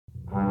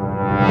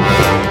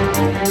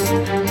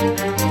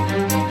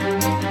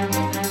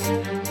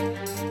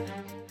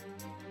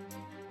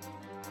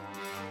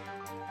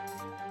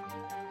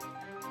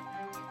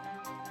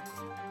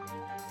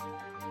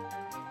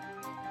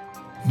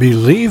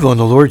Believe on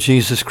the Lord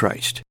Jesus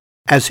Christ.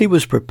 As he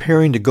was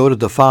preparing to go to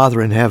the Father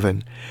in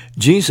heaven,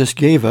 Jesus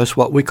gave us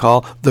what we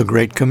call the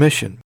Great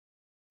Commission.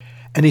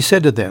 And he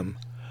said to them,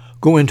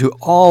 "Go into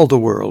all the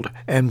world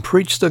and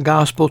preach the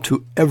gospel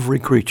to every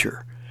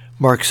creature."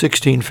 Mark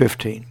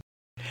 16:15.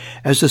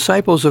 As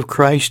disciples of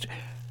Christ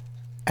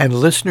and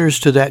listeners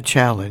to that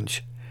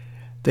challenge,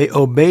 they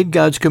obeyed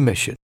God's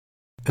commission,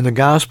 and the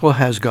gospel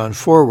has gone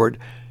forward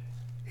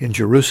in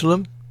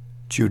Jerusalem,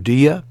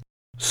 Judea,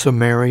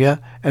 Samaria,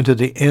 and to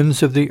the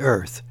ends of the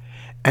earth,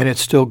 and it's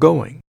still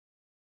going.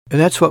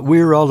 And that's what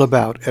we're all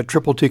about at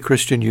Triple T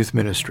Christian Youth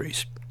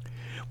Ministries.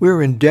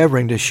 We're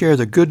endeavoring to share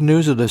the good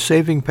news of the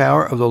saving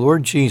power of the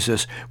Lord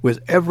Jesus with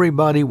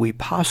everybody we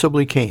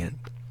possibly can.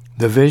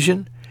 The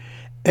vision?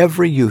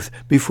 Every youth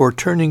before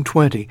turning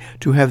 20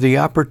 to have the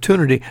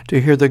opportunity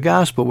to hear the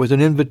gospel with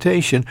an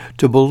invitation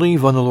to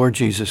believe on the Lord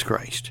Jesus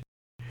Christ.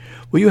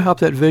 Will you help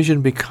that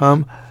vision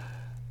become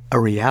a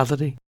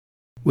reality?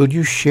 Will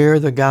you share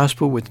the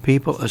gospel with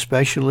people,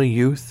 especially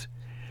youth,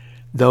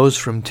 those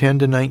from 10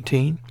 to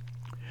 19?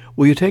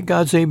 Will you take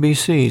God's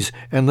ABCs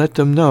and let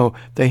them know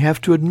they have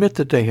to admit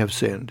that they have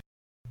sinned,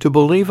 to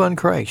believe on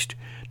Christ,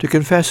 to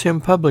confess him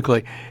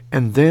publicly,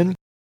 and then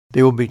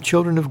they will be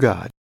children of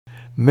God,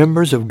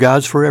 members of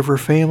God's forever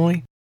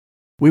family?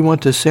 We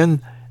want to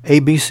send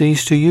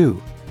ABCs to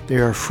you. They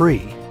are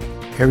free.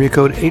 Area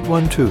code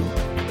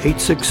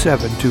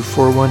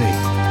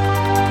 812-867-2418.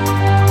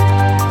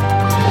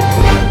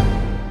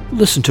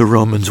 Listen to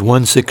Romans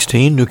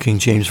 1:16, New King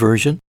James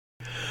Version.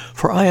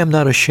 "For I am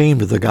not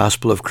ashamed of the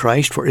gospel of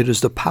Christ, for it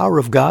is the power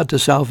of God to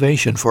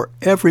salvation for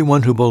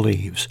everyone who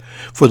believes,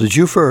 for the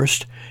Jew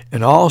first,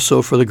 and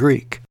also for the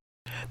Greek."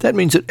 That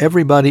means that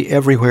everybody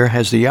everywhere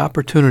has the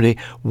opportunity,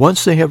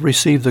 once they have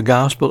received the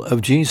gospel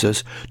of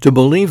Jesus, to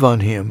believe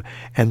on him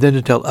and then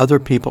to tell other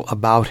people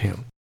about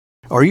him.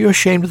 Are you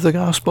ashamed of the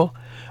gospel?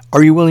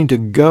 Are you willing to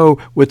go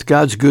with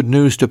God's good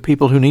news to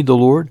people who need the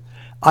Lord?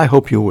 I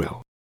hope you will.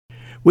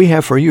 We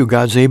have for you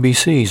God's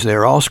ABCs. They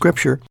are all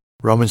Scripture.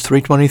 Romans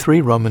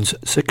 3:23, Romans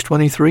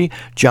 6:23,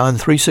 John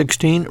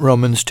 3:16,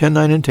 Romans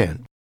 10:9 and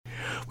 10.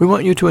 We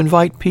want you to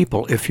invite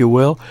people, if you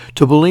will,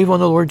 to believe on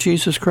the Lord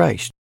Jesus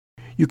Christ.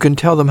 You can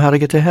tell them how to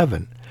get to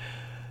heaven.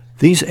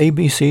 These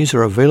ABCs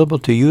are available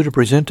to you to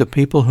present to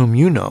people whom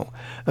you know,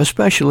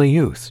 especially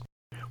youth.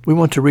 We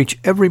want to reach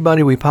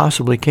everybody we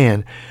possibly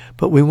can,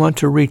 but we want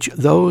to reach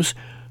those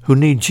who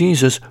need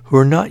Jesus who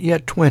are not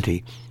yet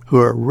 20, who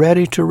are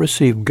ready to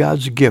receive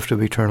God's gift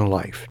of eternal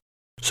life.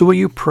 So will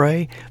you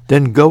pray,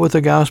 then go with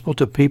the gospel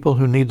to people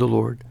who need the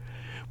Lord?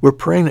 We're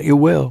praying that you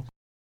will.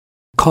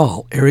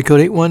 Call area code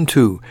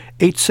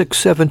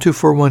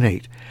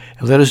 812-867-2418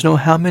 and let us know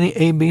how many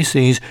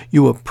ABCs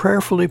you will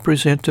prayerfully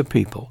present to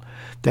people.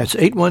 That's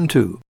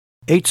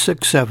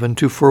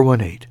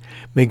 812-867-2418.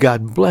 May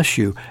God bless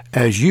you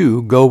as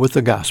you go with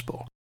the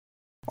gospel.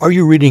 Are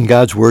you reading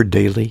God's Word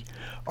daily?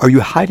 Are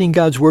you hiding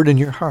God's Word in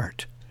your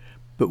heart?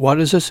 But what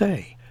does it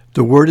say?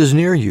 The Word is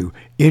near you,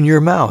 in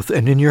your mouth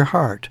and in your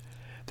heart.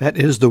 That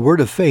is the word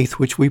of faith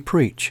which we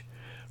preach.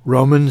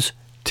 Romans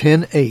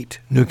 10:8,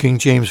 New King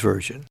James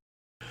Version.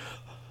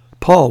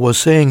 Paul was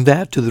saying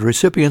that to the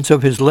recipients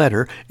of his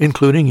letter,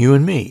 including you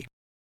and me.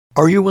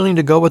 Are you willing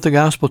to go with the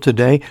gospel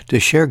today to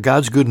share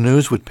God's good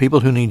news with people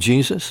who need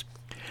Jesus?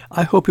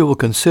 I hope you will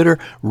consider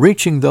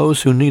reaching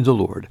those who need the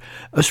Lord,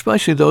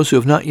 especially those who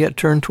have not yet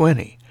turned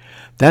 20.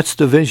 That's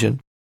the vision.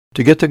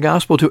 To get the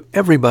gospel to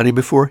everybody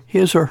before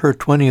his or her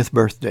 20th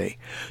birthday,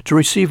 to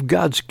receive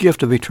God's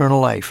gift of eternal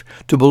life,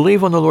 to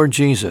believe on the Lord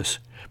Jesus.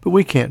 But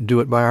we can't do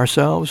it by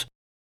ourselves.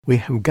 We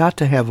have got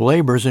to have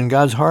laborers in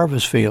God's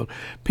harvest field,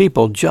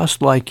 people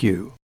just like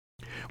you.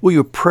 Will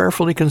you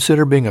prayerfully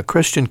consider being a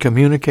Christian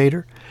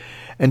communicator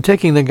and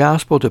taking the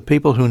gospel to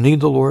people who need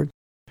the Lord?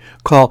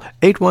 Call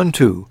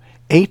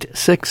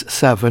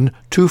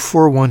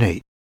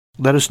 812-867-2418.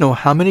 Let us know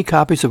how many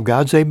copies of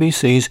God's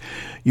ABCs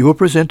you will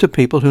present to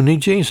people who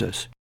need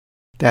Jesus.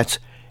 That's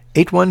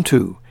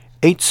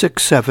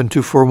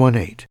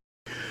 812-867-2418.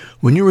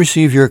 When you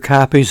receive your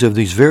copies of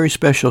these very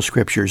special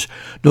scriptures,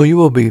 know you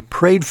will be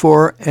prayed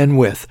for and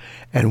with,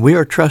 and we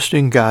are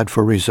trusting God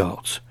for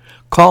results.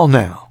 Call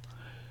now.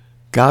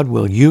 God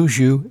will use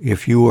you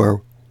if you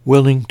are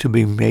willing to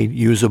be made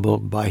usable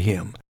by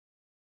him.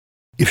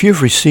 If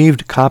you've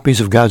received copies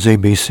of God's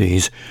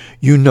ABCs,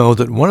 you know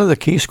that one of the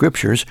key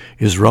scriptures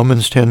is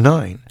Romans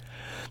 10:9,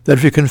 that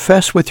if you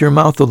confess with your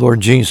mouth the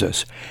Lord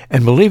Jesus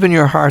and believe in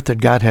your heart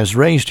that God has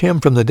raised him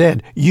from the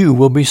dead, you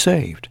will be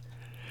saved.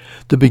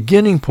 The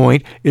beginning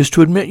point is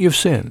to admit you've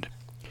sinned.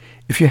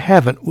 If you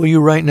haven't, will you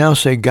right now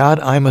say, "God,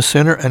 I'm a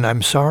sinner and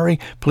I'm sorry.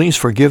 Please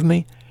forgive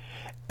me,"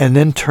 and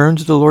then turn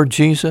to the Lord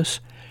Jesus?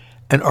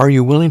 And are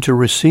you willing to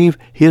receive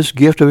his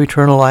gift of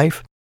eternal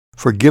life,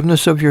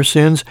 forgiveness of your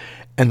sins,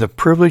 and the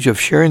privilege of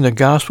sharing the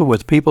gospel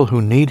with people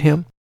who need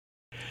him?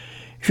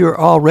 If you're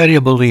already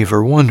a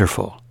believer,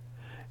 wonderful.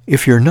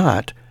 If you're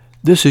not,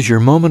 this is your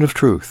moment of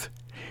truth.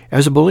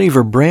 As a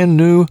believer, brand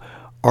new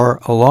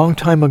or a long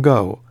time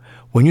ago,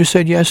 when you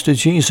said yes to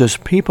Jesus,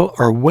 people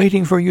are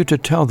waiting for you to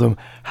tell them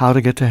how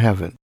to get to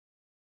heaven.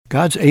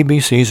 God's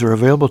ABCs are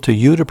available to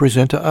you to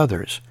present to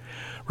others.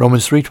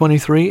 Romans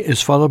 3:23 is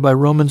followed by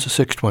Romans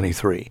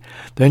 6:23,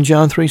 then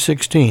John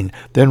 3:16,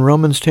 then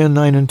Romans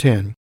 10:9 and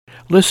 10.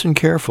 Listen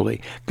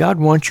carefully. God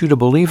wants you to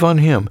believe on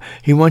Him.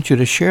 He wants you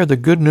to share the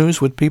good news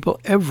with people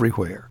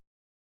everywhere.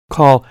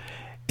 Call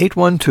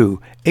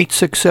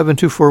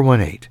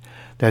 812-867-2418.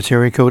 That's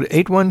area code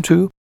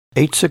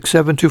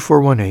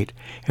 812-867-2418,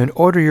 and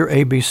order your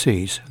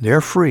ABCs.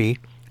 They're free,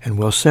 and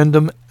we'll send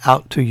them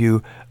out to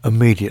you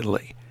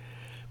immediately.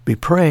 Be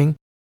praying,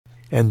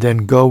 and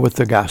then go with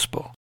the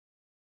gospel.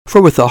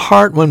 For with the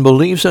heart one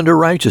believes unto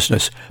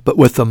righteousness, but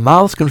with the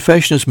mouth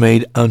confession is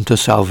made unto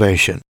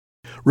salvation.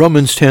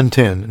 Romans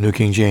 10:10, New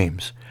King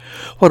James.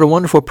 What a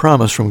wonderful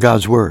promise from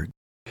God's Word.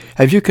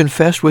 Have you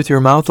confessed with your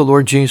mouth the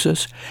Lord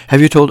Jesus?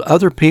 Have you told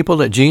other people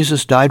that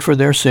Jesus died for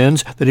their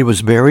sins, that He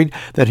was buried,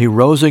 that He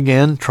rose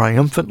again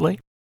triumphantly,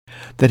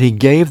 that He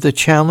gave the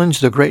challenge,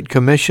 the Great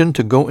Commission,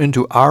 to go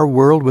into our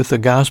world with the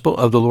gospel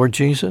of the Lord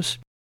Jesus?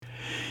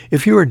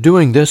 If you are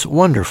doing this,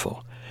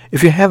 wonderful.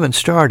 If you haven't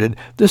started,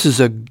 this is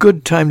a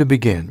good time to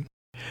begin.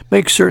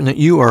 Make certain that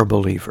you are a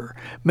believer.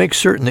 Make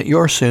certain that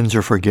your sins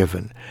are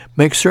forgiven.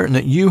 Make certain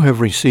that you have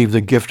received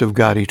the gift of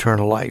God,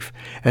 eternal life.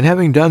 And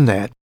having done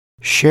that,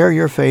 share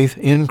your faith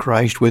in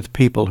Christ with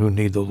people who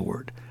need the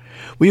Lord.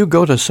 Will you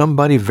go to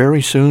somebody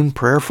very soon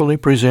prayerfully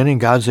presenting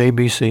God's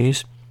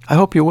ABCs? I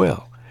hope you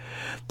will.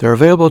 They're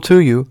available to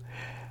you.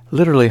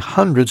 Literally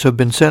hundreds have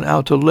been sent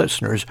out to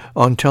listeners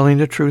on Telling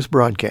the Truth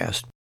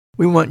broadcast.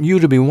 We want you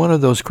to be one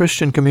of those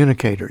Christian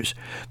communicators.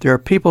 There are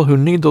people who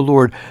need the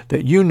Lord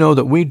that you know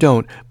that we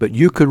don't, but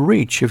you could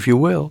reach if you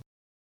will.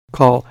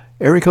 Call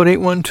area code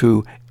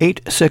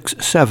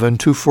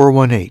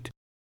 812-867-2418.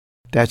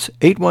 That's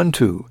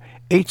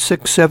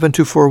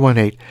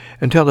 812-867-2418,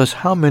 and tell us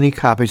how many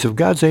copies of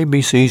God's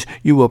ABCs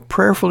you will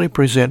prayerfully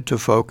present to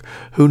folk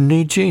who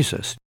need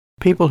Jesus,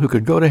 people who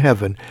could go to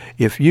heaven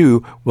if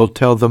you will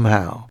tell them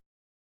how.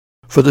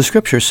 For the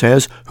Scripture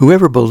says,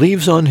 whoever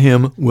believes on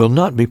Him will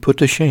not be put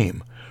to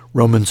shame.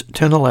 Romans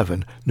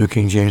 10:11, New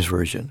King James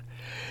Version.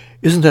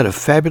 Isn't that a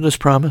fabulous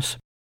promise?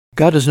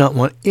 God does not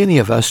want any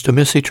of us to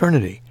miss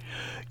eternity.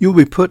 You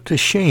will be put to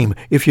shame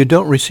if you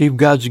don't receive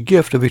God's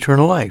gift of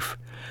eternal life.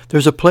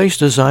 There's a place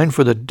designed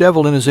for the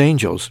devil and his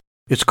angels.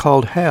 It's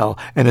called hell,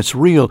 and it's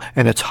real,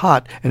 and it's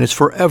hot, and it's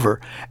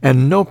forever,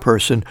 and no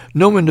person,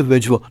 no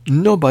individual,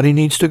 nobody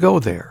needs to go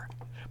there.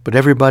 But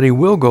everybody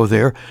will go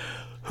there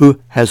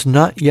who has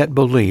not yet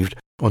believed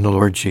on the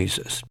Lord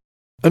Jesus.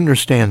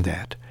 Understand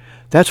that.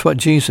 That's what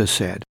Jesus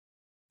said.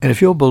 And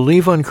if you'll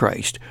believe on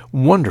Christ,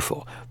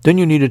 wonderful, then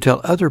you need to tell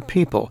other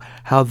people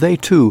how they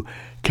too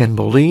can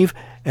believe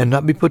and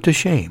not be put to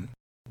shame.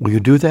 Will you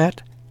do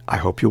that? I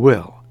hope you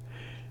will.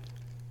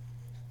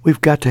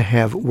 We've got to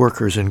have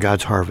workers in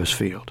God's harvest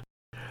field.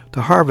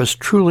 The harvest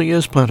truly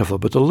is plentiful,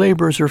 but the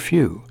laborers are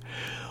few.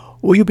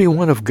 Will you be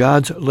one of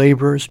God's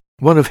laborers,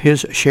 one of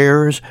His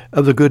sharers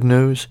of the good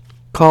news?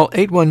 Call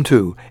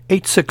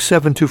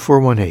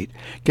 812-867-2418.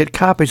 Get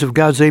copies of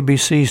God's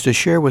ABCs to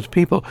share with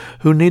people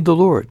who need the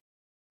Lord.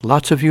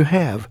 Lots of you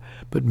have,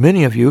 but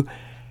many of you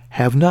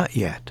have not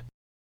yet.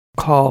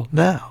 Call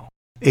now.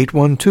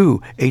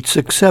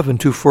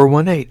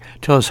 812-867-2418.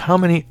 Tell us how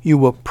many you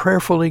will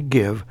prayerfully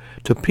give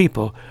to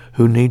people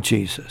who need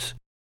Jesus.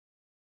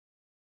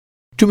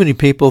 Too many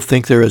people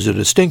think there is a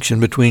distinction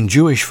between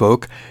Jewish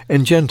folk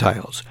and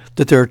Gentiles,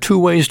 that there are two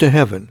ways to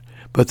heaven,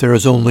 but there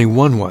is only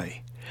one way.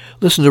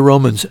 Listen to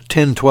Romans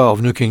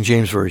 10:12, New King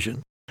James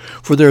Version.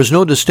 For there is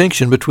no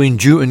distinction between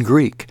Jew and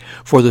Greek,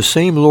 for the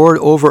same Lord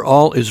over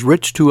all is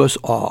rich to us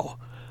all,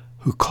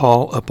 who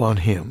call upon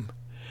Him.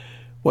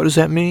 What does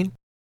that mean?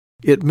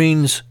 It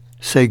means,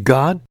 say,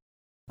 God,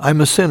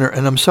 I'm a sinner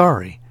and I'm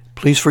sorry.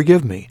 Please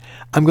forgive me.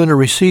 I'm going to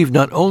receive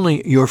not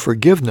only your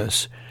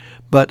forgiveness,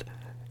 but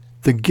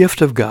the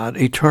gift of God,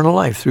 eternal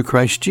life through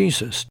Christ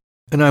Jesus.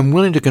 And I'm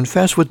willing to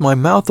confess with my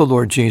mouth the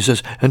Lord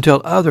Jesus and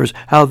tell others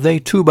how they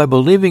too, by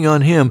believing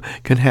on Him,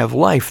 can have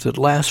life that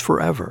lasts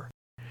forever.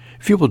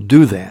 If you will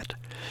do that,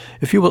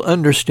 if you will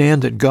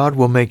understand that God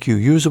will make you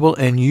usable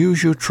and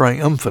use you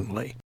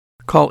triumphantly,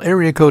 call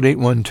area code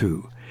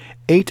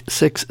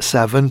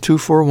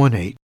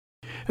 812-867-2418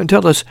 and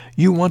tell us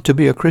you want to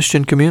be a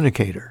Christian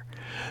communicator.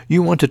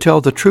 You want to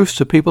tell the truth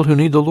to people who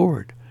need the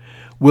Lord.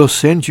 We'll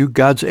send you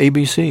God's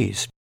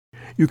ABCs.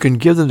 You can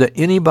give them to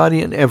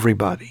anybody and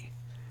everybody.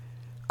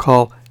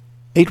 Call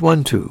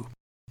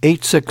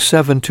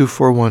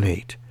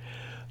 812-867-2418.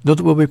 Know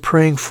that we'll be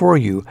praying for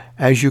you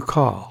as you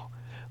call.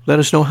 Let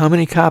us know how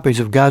many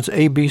copies of God's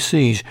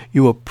ABCs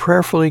you will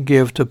prayerfully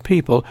give to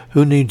people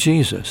who need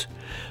Jesus.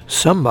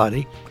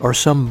 Somebody or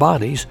some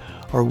bodies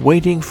are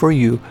waiting for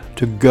you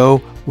to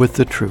go with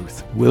the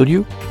truth. Will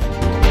you?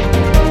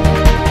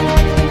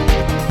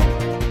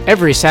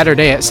 Every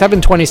Saturday at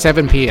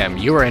 7:27 p.m.,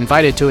 you are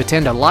invited to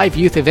attend a live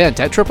youth event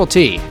at Triple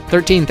T,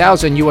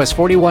 13,000 US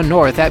 41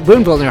 North at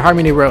Boonville near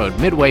Harmony Road,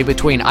 midway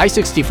between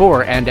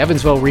I-64 and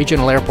Evansville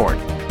Regional Airport.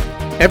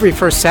 Every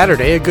first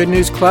Saturday, a Good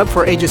News Club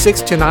for ages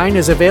 6 to 9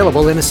 is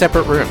available in a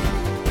separate room.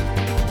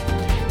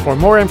 For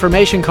more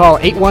information, call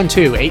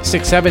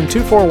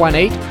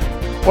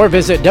 812-867-2418 or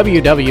visit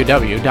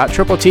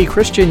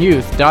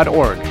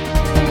www.TTChristianyouth.org.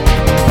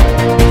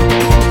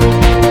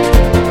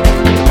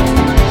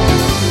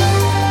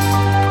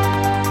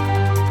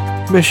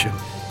 Mission.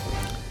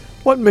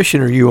 What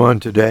mission are you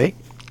on today?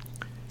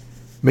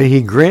 May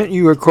He grant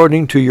you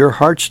according to your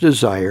heart's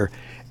desire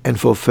and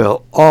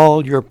fulfill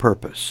all your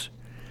purpose.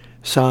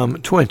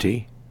 Psalm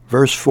 20,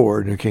 verse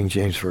 4, New King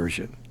James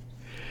Version.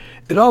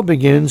 It all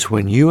begins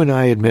when you and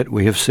I admit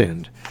we have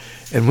sinned,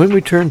 and when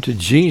we turn to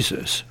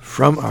Jesus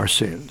from our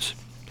sins.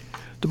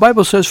 The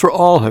Bible says, "For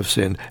all have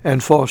sinned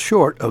and fall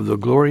short of the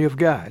glory of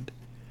God."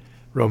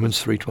 Romans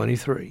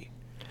 3:23.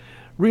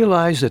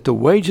 Realize that the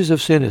wages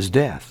of sin is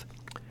death,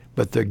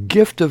 but the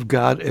gift of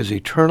God is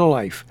eternal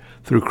life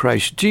through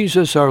Christ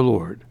Jesus our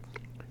Lord.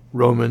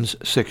 Romans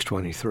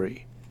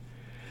 6:23.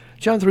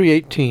 John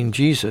 3:18,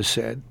 Jesus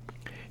said,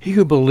 "He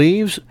who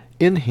believes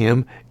in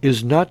him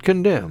is not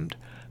condemned,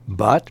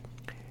 but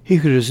he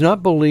who does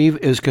not believe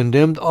is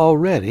condemned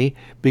already,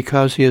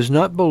 because he has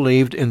not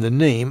believed in the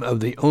name of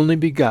the only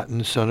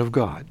begotten Son of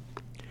God."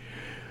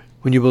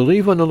 When you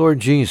believe on the Lord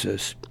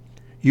Jesus,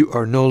 you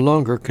are no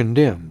longer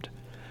condemned.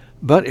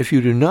 But if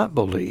you do not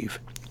believe,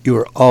 you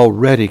are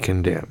already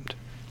condemned.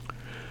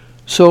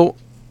 So,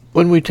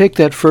 when we take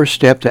that first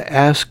step to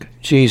ask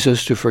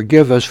Jesus to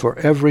forgive us for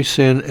every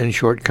sin and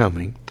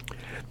shortcoming,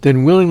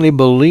 then willingly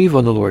believe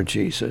on the Lord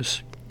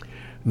Jesus,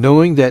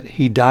 knowing that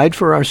He died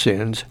for our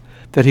sins,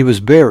 that He was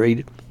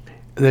buried,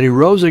 and that He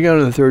rose again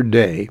on the third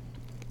day,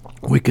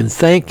 we can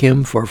thank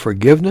Him for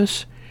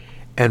forgiveness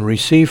and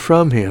receive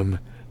from Him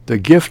the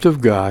gift of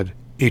God,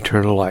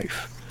 eternal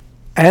life.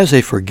 As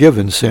a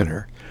forgiven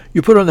sinner,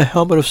 you put on the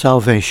helmet of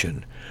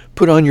salvation,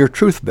 put on your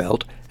truth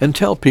belt, and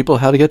tell people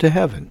how to get to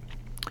heaven.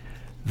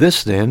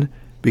 This, then,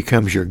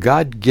 becomes your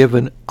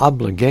God-given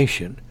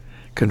obligation.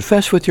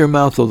 Confess with your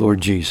mouth the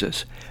Lord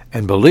Jesus,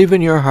 and believe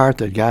in your heart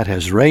that God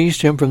has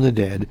raised Him from the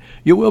dead.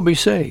 You will be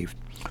saved.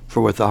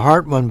 For with the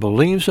heart one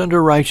believes unto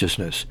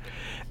righteousness,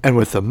 and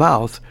with the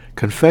mouth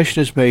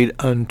confession is made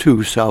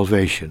unto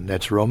salvation.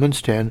 That's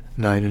Romans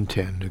 10:9 and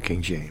 10, New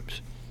King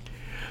James.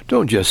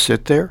 Don't just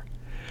sit there.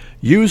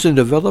 Use and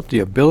develop the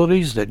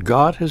abilities that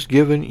God has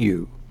given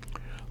you.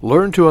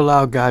 Learn to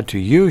allow God to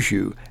use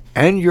you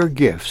and your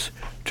gifts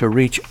to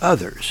reach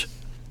others.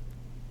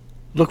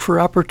 Look for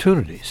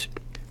opportunities.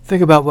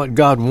 Think about what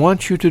God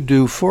wants you to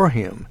do for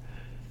Him,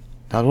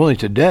 not only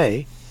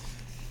today,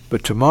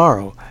 but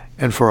tomorrow,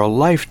 and for a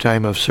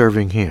lifetime of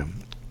serving Him.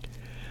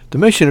 The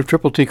mission of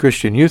Triple T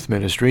Christian Youth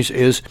Ministries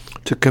is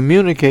to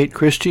communicate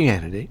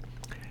Christianity,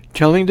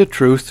 telling the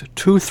truth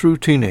to through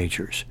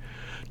teenagers,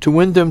 to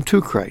win them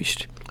to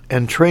Christ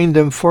and train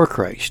them for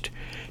Christ,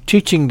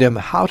 teaching them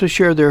how to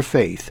share their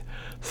faith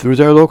through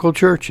their local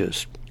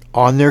churches,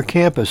 on their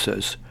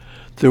campuses,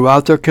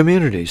 throughout their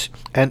communities,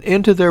 and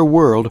into their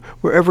world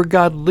wherever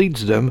God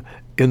leads them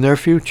in their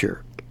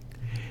future.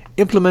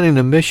 Implementing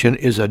the mission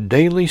is a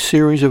daily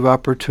series of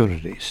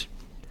opportunities.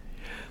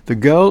 The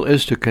goal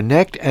is to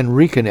connect and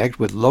reconnect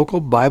with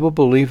local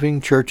Bible-believing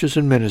churches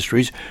and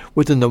ministries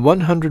within the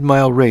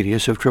 100-mile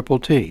radius of Triple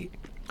T.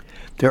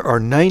 There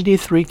are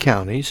 93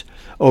 counties,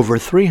 over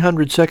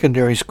 300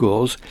 secondary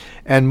schools,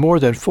 and more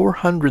than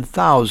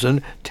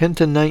 400,000 10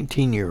 to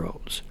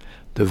 19-year-olds.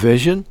 The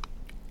vision?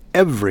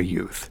 Every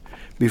youth,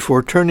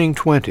 before turning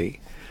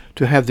 20,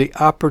 to have the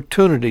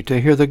opportunity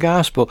to hear the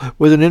gospel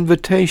with an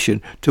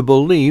invitation to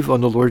believe on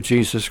the Lord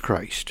Jesus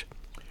Christ.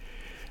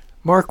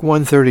 Mark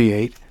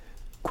 1:38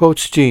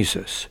 quotes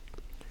Jesus,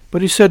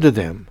 "But He said to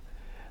them,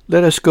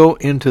 Let us go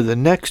into the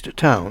next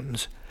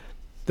towns,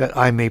 that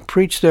I may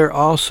preach there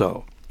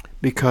also,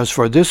 because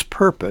for this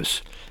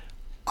purpose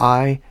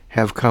I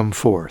have come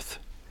forth."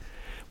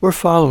 We're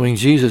following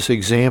Jesus'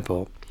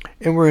 example,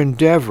 and we're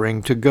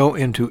endeavoring to go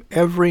into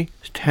every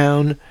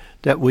town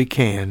that we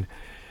can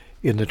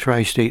in the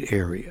tri-state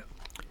area.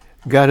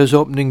 God is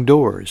opening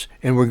doors,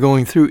 and we're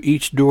going through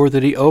each door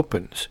that He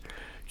opens.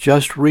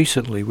 Just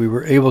recently, we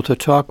were able to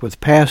talk with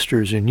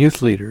pastors and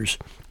youth leaders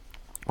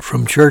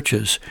from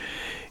churches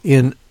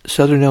in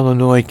southern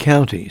Illinois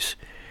counties.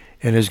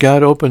 And as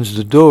God opens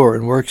the door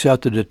and works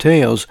out the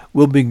details,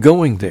 we'll be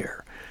going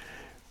there.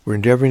 We're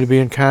endeavoring to be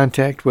in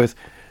contact with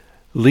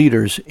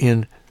leaders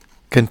in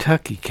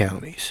Kentucky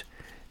counties.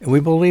 And we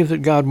believe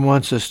that God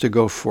wants us to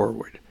go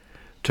forward,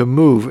 to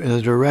move in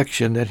the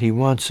direction that He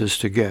wants us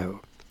to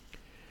go.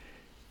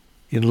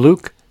 In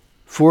Luke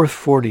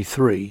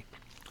 4:43,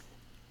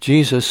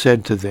 Jesus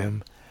said to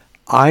them,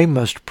 "I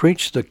must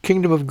preach the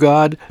kingdom of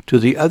God to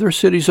the other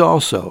cities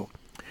also,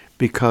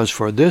 because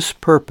for this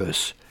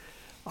purpose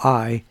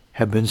I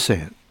have been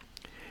sent."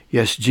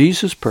 Yes,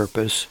 Jesus'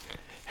 purpose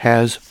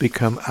has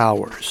become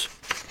ours.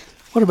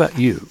 What about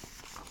you?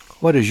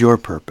 What is your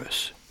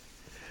purpose?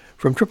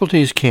 From Triple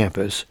T's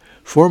campus,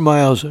 4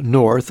 miles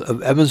north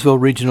of Evansville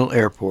Regional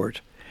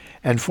Airport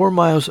and 4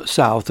 miles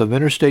south of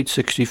Interstate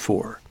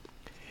 64,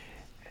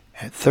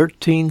 at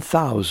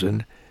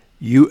 13,000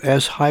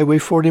 U.S. Highway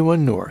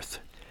 41 North,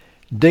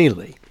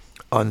 daily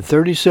on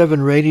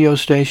 37 radio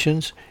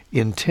stations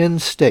in 10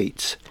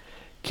 states,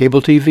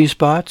 cable TV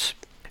spots,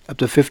 up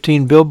to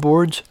 15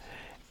 billboards,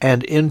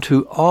 and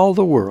into all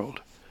the world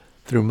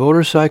through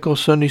motorcycle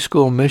Sunday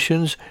school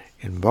missions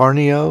in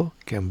Borneo,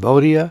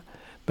 Cambodia,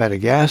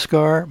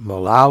 Madagascar,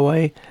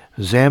 Malawi,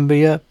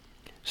 Zambia,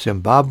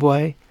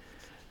 Zimbabwe,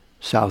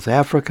 South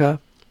Africa,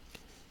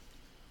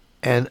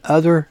 and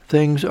other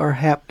things are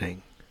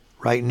happening.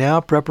 Right now,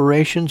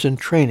 preparations and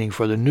training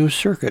for the new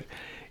circuit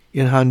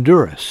in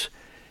Honduras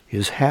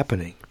is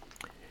happening.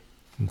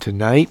 And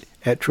tonight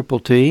at Triple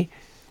T,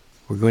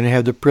 we're going to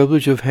have the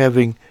privilege of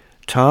having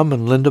Tom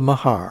and Linda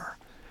Mahar.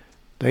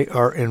 They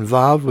are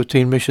involved with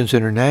Teen Missions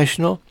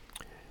International.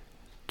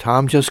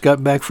 Tom just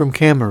got back from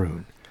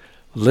Cameroon.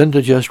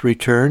 Linda just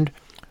returned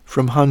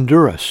from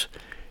Honduras,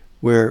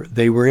 where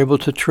they were able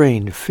to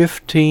train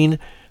 15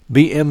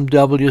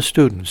 BMW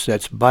students,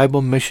 that's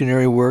Bible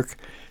Missionary Work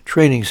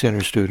Training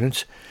Center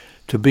students,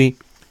 to be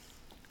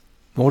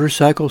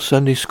motorcycle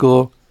Sunday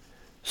school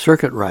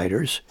circuit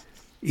riders,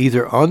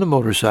 either on the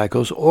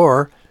motorcycles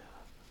or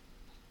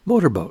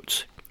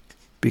motorboats,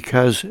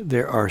 because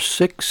there are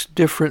 6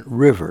 different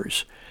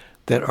rivers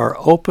that are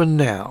open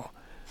now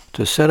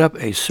to set up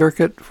a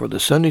circuit for the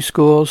Sunday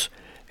schools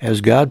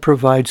as God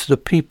provides the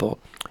people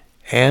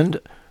and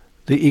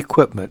the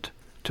equipment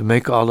to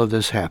make all of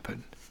this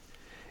happen.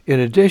 In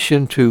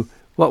addition to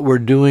what we're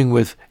doing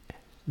with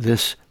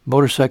this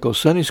Motorcycle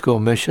Sunday School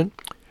mission,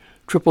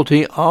 Triple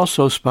T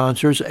also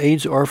sponsors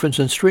AIDS, Orphans,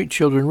 and Street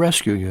Children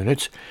Rescue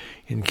Units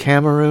in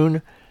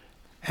Cameroon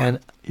and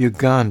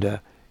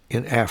Uganda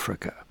in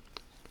Africa.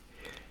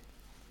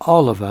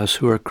 All of us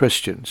who are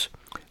Christians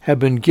have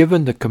been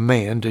given the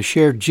command to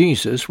share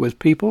Jesus with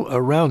people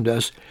around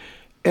us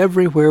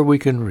everywhere we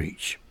can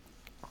reach.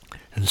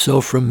 And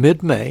so from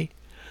mid-May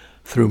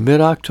through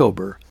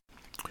mid-October,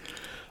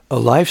 a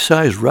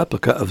life-size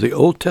replica of the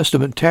Old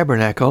Testament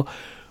tabernacle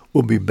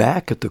will be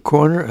back at the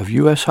corner of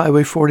U.S.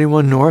 Highway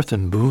 41 North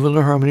and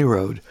Boonville Harmony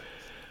Road,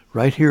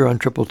 right here on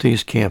Triple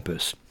T's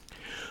campus.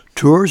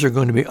 Tours are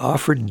going to be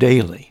offered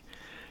daily,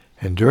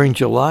 and during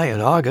July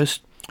and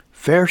August,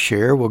 Fair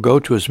Share will go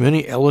to as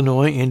many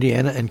Illinois,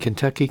 Indiana, and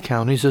Kentucky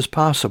counties as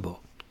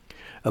possible.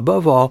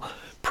 Above all,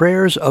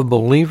 prayers of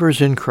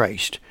believers in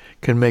Christ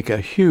can make a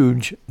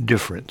huge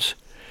difference.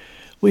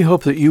 We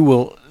hope that you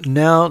will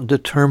now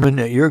determine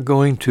that you're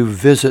going to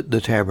visit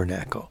the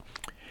tabernacle.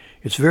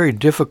 It's very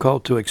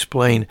difficult to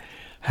explain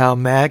how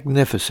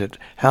magnificent,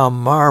 how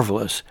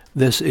marvelous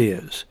this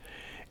is.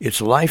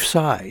 It's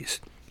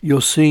life-size. You'll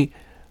see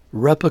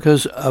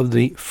replicas of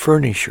the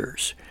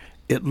furnishers.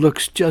 It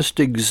looks just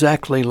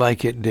exactly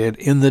like it did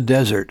in the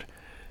desert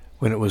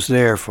when it was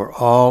there for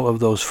all of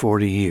those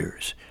 40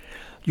 years.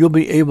 You'll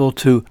be able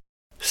to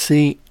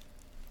see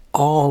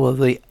all of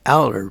the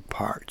outer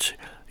parts.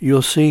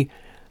 You'll see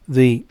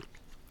the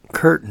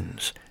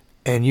curtains,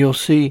 and you'll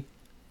see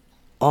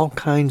all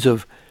kinds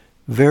of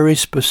very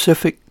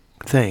specific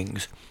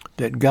things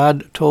that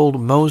God told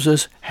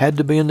Moses had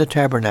to be in the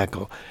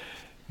tabernacle.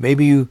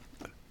 Maybe you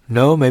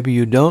know, maybe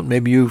you don't,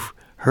 maybe you've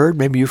heard,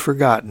 maybe you've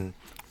forgotten.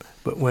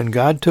 But when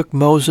God took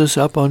Moses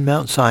up on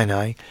Mount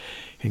Sinai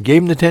and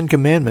gave him the 10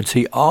 Commandments,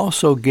 he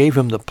also gave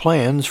him the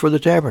plans for the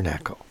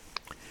tabernacle.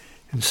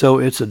 And so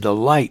it's a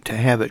delight to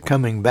have it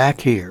coming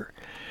back here.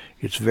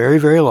 It's very,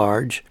 very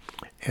large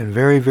and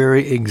very,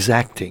 very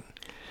exacting.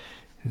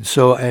 And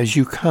so as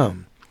you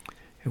come,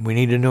 and we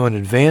need to know in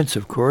advance,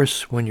 of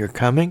course, when you're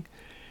coming.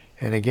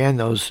 And again,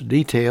 those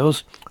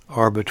details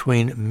are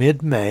between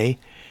mid-May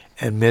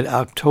and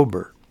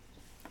mid-October.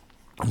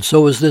 And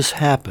so as this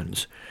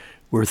happens,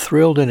 we're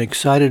thrilled and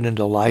excited and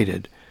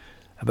delighted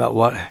about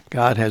what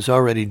God has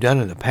already done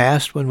in the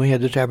past when we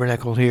had the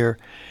tabernacle here,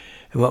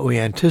 and what we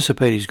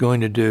anticipate he's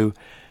going to do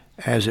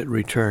as it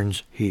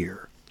returns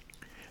here.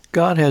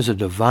 God has a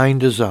divine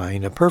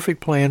design, a perfect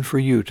plan for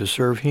you to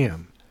serve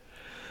him.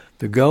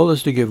 The goal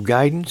is to give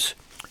guidance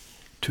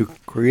to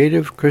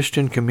creative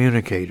Christian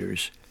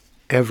communicators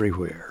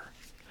everywhere.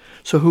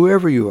 So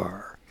wherever you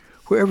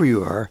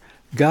are,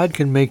 God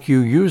can make you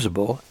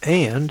usable,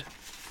 and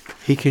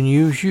he can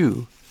use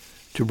you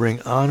to bring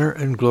honor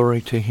and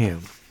glory to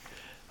him.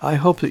 I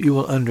hope that you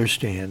will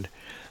understand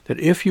that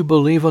if you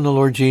believe on the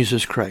Lord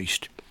Jesus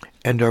Christ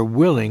and are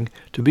willing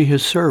to be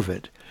his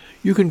servant,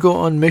 you can go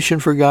on mission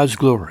for God's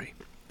glory,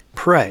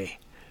 pray,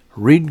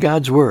 read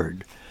God's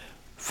word,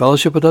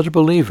 fellowship with other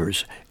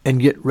believers, and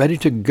get ready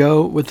to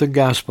go with the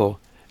gospel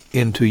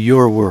into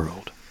your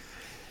world.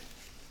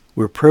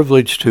 We're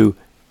privileged to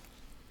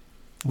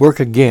work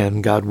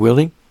again, God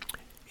willing,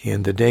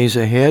 in the days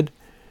ahead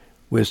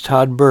with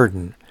Todd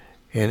Burden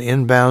and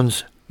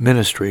Inbounds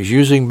Ministries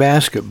using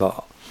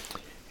basketball.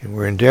 And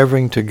we're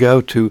endeavoring to go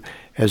to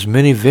as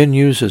many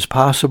venues as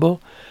possible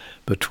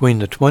between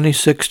the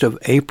 26th of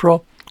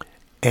April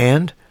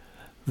and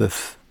the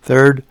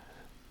 3rd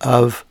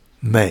of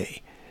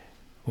May.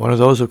 One of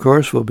those, of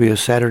course, will be a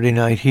Saturday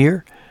night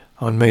here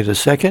on May the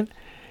 2nd,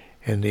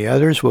 and the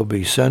others will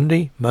be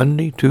Sunday,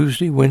 Monday,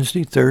 Tuesday,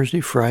 Wednesday,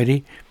 Thursday,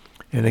 Friday,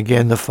 and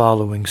again the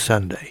following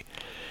Sunday.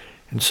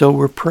 And so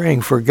we're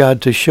praying for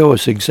God to show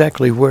us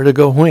exactly where to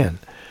go when.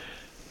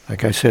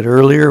 Like I said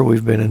earlier,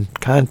 we've been in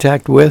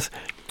contact with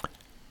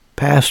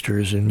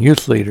pastors and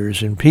youth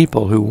leaders and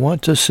people who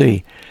want to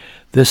see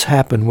this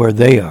happen where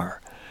they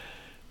are.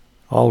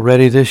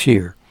 Already this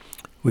year,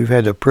 we've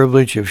had the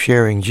privilege of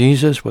sharing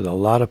Jesus with a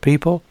lot of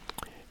people,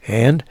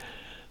 and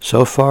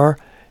so far,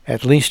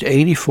 at least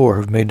 84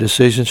 have made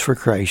decisions for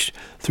Christ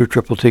through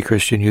Triple T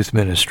Christian Youth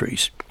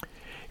Ministries.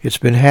 It's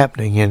been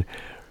happening in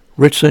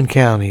Richland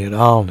County at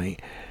Olney,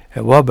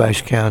 at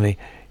Wabash County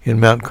in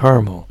Mount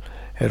Carmel,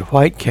 at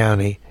White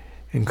County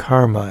in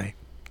Carmi,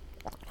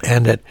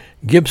 and at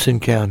Gibson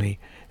County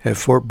at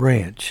Fort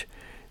Branch.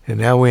 And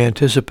now we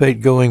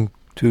anticipate going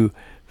to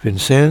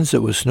Vincennes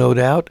that was snowed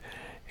out,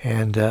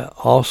 and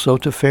also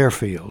to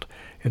Fairfield,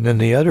 and then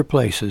the other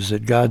places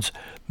that God's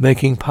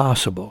making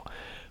possible.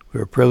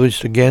 We're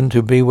privileged again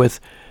to be with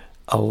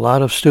a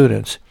lot of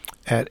students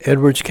at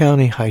Edwards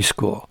County High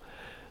School,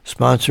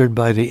 sponsored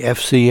by the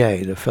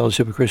FCA, the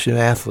Fellowship of Christian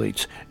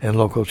Athletes, and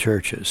local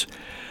churches.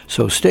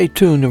 So stay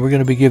tuned, and we're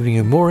going to be giving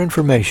you more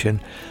information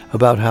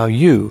about how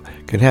you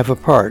can have a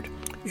part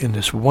in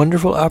this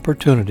wonderful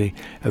opportunity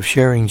of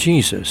sharing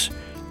Jesus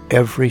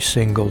every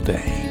single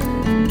day.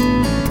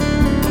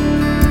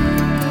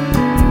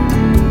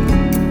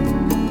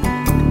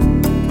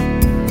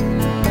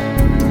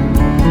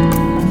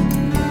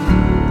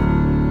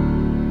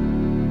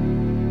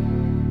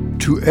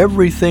 To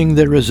everything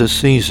there is a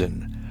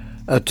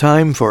season, a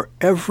time for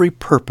every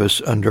purpose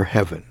under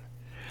heaven.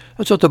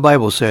 That's what the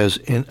Bible says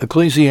in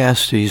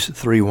Ecclesiastes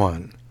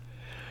 3:1.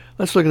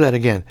 Let's look at that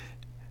again.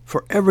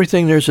 For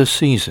everything there's a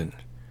season.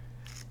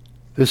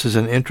 This is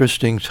an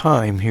interesting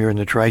time here in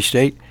the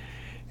Tri-State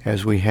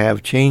as we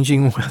have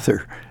changing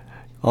weather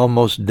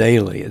almost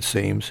daily, it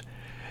seems.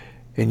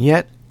 And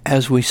yet,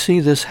 as we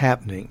see this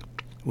happening,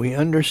 we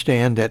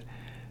understand that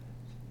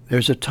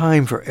there's a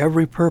time for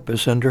every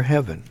purpose under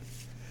heaven.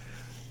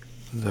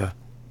 The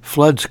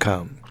floods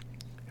come,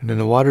 and then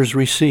the waters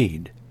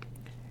recede,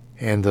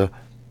 and the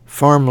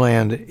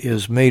farmland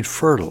is made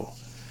fertile.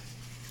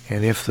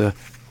 And if the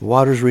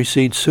waters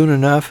recede soon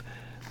enough,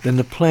 then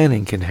the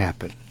planting can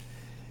happen.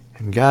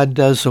 And God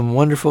does some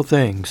wonderful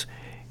things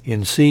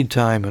in seed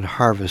time and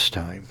harvest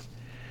time.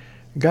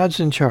 God's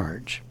in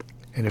charge,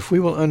 and if we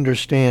will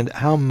understand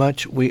how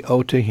much we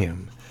owe to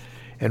Him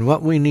and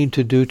what we need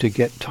to do to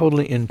get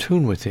totally in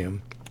tune with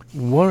Him,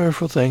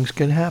 wonderful things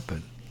can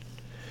happen.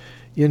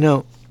 You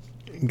know,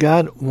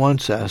 God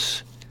wants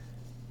us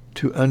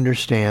to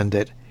understand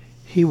that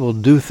He will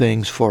do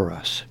things for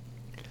us.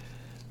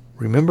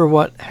 Remember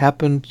what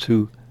happened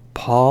to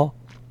Paul?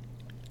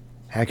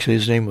 Actually,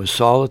 his name was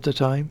Saul at the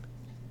time.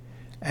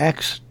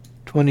 Acts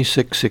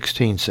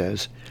 26:16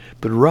 says,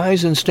 "But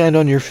rise and stand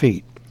on your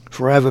feet,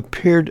 for I have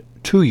appeared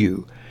to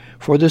you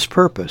for this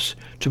purpose,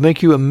 to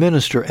make you a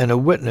minister and a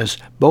witness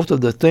both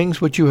of the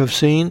things which you have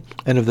seen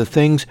and of the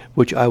things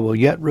which I will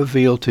yet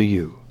reveal to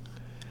you."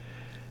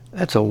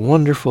 That's a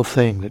wonderful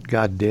thing that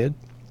God did,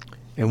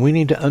 and we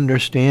need to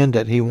understand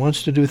that He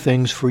wants to do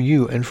things for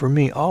you and for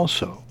me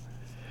also.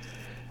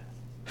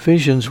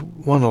 Ephesians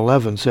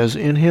 1:11 says,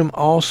 "In Him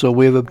also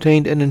we have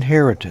obtained an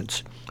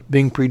inheritance,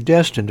 being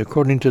predestined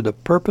according to the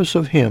purpose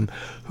of Him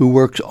who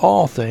works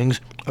all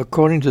things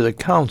according to the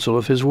counsel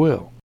of His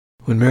will."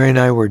 When Mary and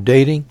I were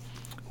dating,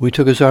 we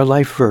took as our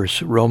life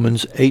verse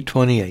Romans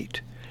 8:28.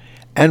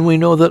 "And we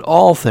know that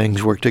all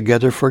things work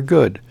together for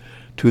good,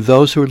 to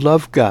those who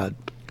love God,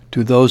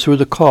 to those who are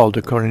the called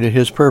according to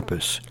His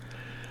purpose."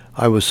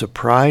 I was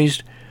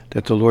surprised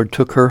that the Lord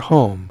took her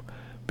home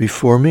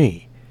before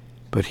me,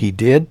 but He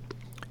did,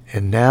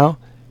 and now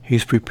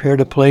He's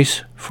prepared a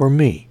place for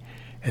me,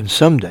 and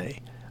someday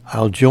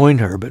I'll join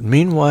her. But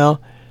meanwhile,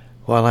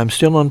 while I'm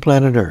still on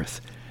planet Earth,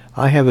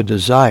 I have a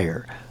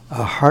desire,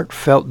 a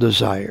heartfelt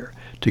desire,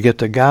 to get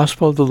the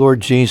gospel of the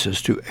Lord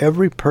Jesus to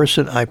every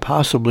person I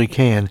possibly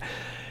can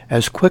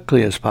as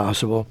quickly as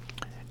possible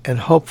and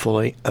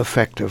hopefully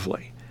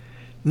effectively.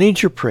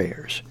 Need your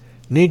prayers,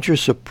 need your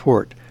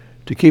support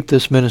to keep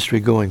this ministry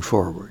going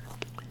forward.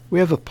 We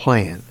have a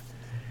plan.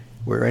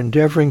 We're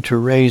endeavoring to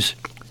raise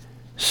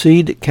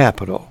seed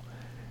capital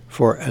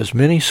for as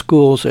many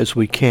schools as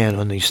we can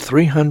on these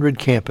 300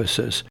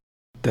 campuses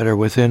that are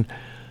within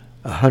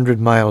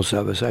 100 miles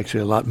of us.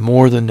 Actually, a lot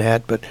more than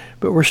that, but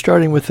we're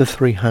starting with the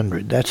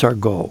 300. That's our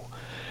goal.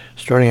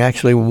 Starting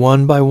actually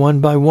one by one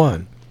by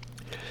one.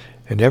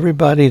 And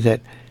everybody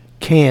that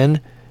can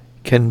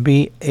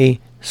be a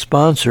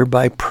sponsor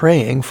by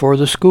praying for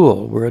the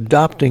school. We're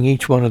adopting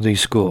each one of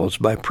these schools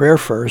by prayer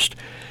first,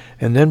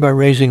 and then by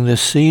raising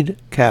this seed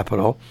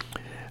capital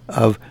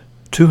of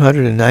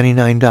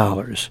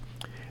 $299.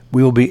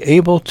 We will be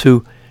able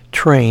to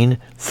train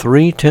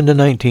 3 10 to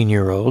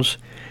 19-year-olds,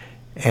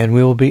 and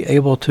we will be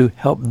able to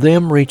help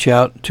them reach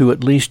out to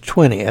at least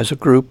 20. As a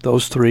group,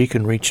 those 3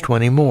 can reach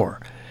 20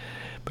 more.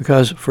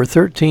 Because for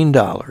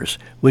 $13,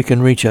 we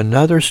can reach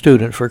another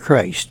student for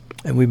Christ.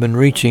 And we've been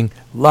reaching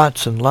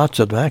lots and lots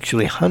of them.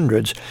 Actually,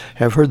 hundreds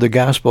have heard the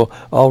gospel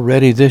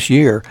already this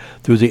year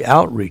through the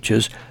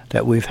outreaches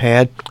that we've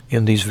had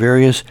in these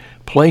various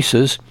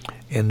places,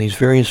 in these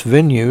various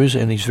venues,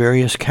 in these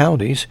various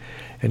counties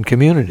and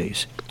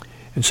communities.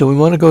 And so we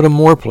want to go to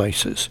more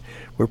places.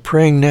 We're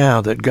praying now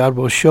that God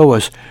will show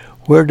us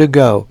where to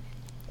go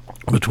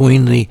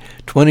between the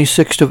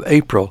 26th of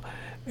April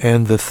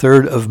and the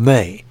 3rd of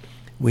May.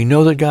 We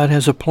know that God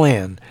has a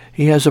plan.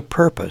 He has a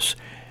purpose,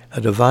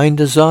 a divine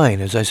design,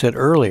 as I said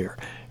earlier.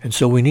 And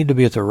so we need to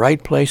be at the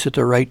right place at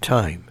the right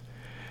time.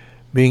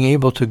 Being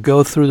able to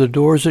go through the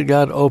doors that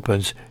God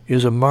opens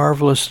is a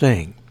marvelous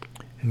thing.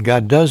 And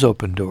God does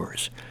open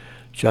doors.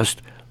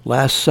 Just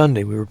last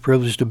Sunday, we were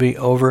privileged to be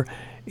over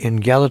in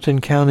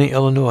Gallatin County,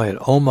 Illinois,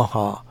 at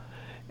Omaha.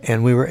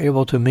 And we were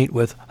able to meet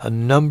with a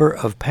number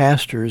of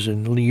pastors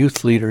and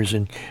youth leaders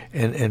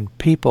and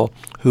people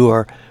who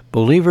are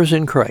believers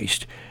in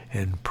Christ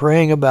and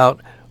praying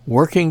about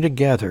working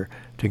together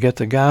to get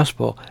the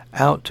gospel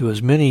out to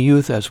as many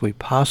youth as we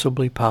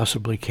possibly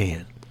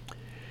can.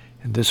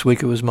 And this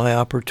week it was my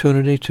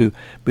opportunity to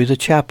be the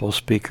chapel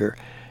speaker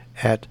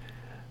at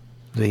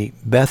the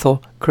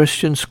Bethel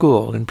Christian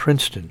School in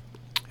Princeton.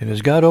 And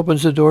as God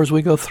opens the doors,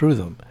 we go through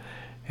them.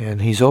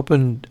 And He's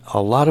opened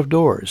a lot of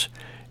doors.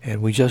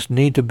 And we just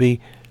need to be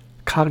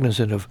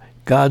cognizant of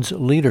God's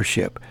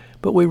leadership.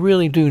 But we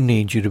really do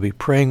need you to be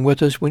praying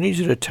with us. We need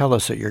you to tell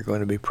us that you're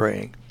going to be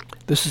praying.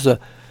 This is a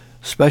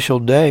special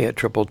day at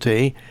Triple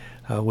T.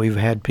 We've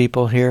had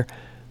people here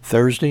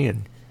Thursday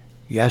and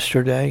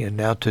yesterday and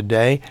now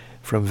today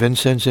from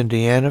Vincennes,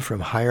 Indiana,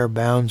 from Higher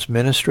Bounds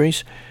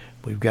Ministries.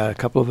 We've got a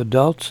couple of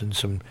adults and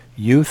some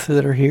youth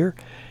that are here.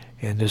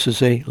 And this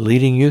is a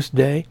Leading Youth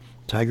Day,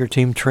 Tiger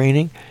Team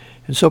training.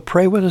 And so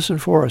pray with us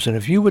and for us. And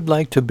if you would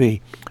like to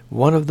be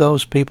one of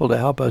those people to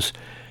help us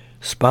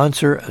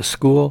sponsor a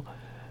school,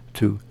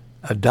 to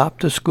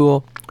adopt a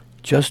school,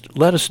 just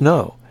let us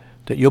know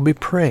that you'll be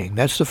praying.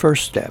 That's the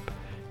first step.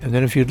 And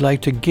then if you'd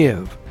like to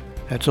give,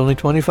 that's only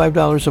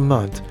 $25 a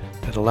month.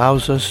 That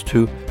allows us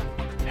to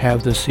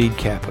have the seed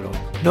capital.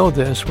 Know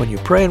this, when you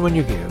pray and when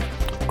you give,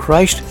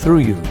 Christ through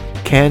you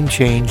can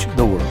change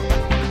the world.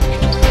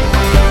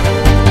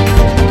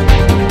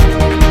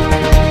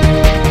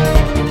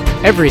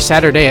 Every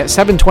Saturday at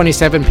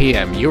 7:27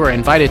 p.m., you are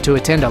invited to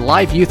attend a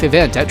live youth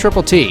event at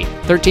Triple T,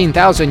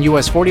 13,000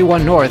 US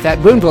 41 North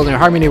at Boonville near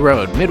Harmony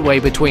Road, midway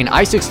between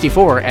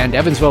I-64 and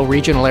Evansville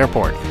Regional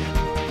Airport.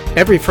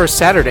 Every first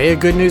Saturday, a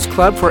Good News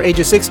Club for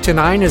ages 6 to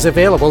 9 is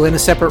available in a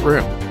separate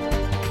room.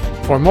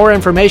 For more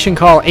information,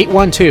 call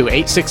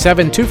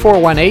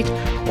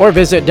 812-867-2418 or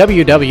visit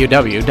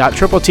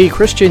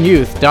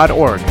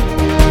www.tripletchristianyouth.org.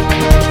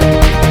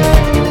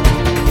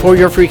 For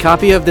your free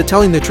copy of the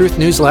Telling the Truth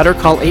newsletter,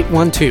 call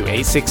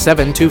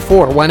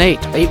 812-867-2418,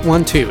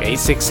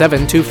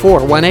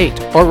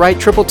 812-867-2418, or write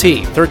Triple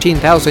T,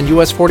 13,000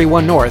 US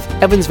 41 North,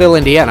 Evansville,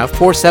 Indiana,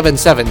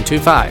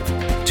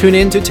 47725. Tune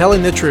in to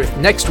Telling the Truth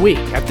next week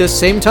at this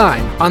same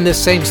time on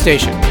this same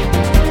station.